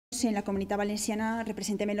Nosaltres, en la Comunitat Valenciana,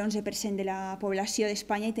 representem l'11% de la població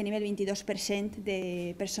d'Espanya i tenim el 22%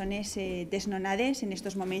 de persones desnonades, en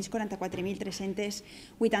aquests moments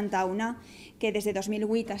 44.381, que des de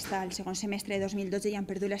 2008 fins al segon semestre de 2012 ja han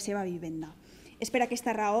perdut la seva vivenda. És per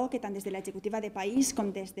aquesta raó que tant des de l'executiva de país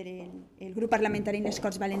com des del grup parlamentari Les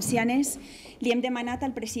Corts valencianes li hem demanat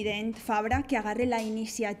al president Fabra que agarre la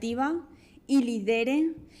iniciativa i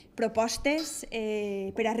lidere propostes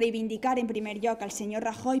per a reivindicar en primer lloc al senyor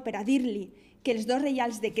Rajoy, per a dir-li que els dos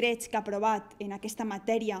reials decrets que ha aprovat en aquesta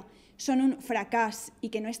matèria són un fracàs i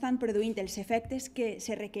que no estan produint els efectes que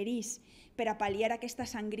se requereix per a pal·liar aquesta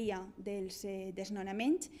sangria dels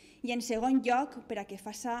desnonaments, i en segon lloc per a que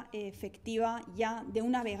faça efectiva ja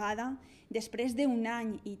d'una vegada, després d'un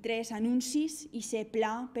any i 3 anuncis i ser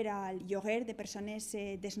pla per al lloguer de persones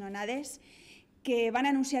desnonades, que van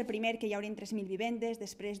anunciar primer que hi haurien 3.000 vivendes,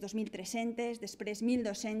 després 2.300, després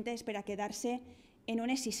 1.200, per a quedar-se en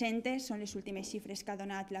unes 600, són les últimes xifres que ha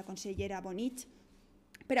donat la consellera Bonich,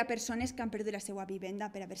 per a persones que han perdut la seva vivenda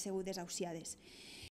per haver sigut desahuciades.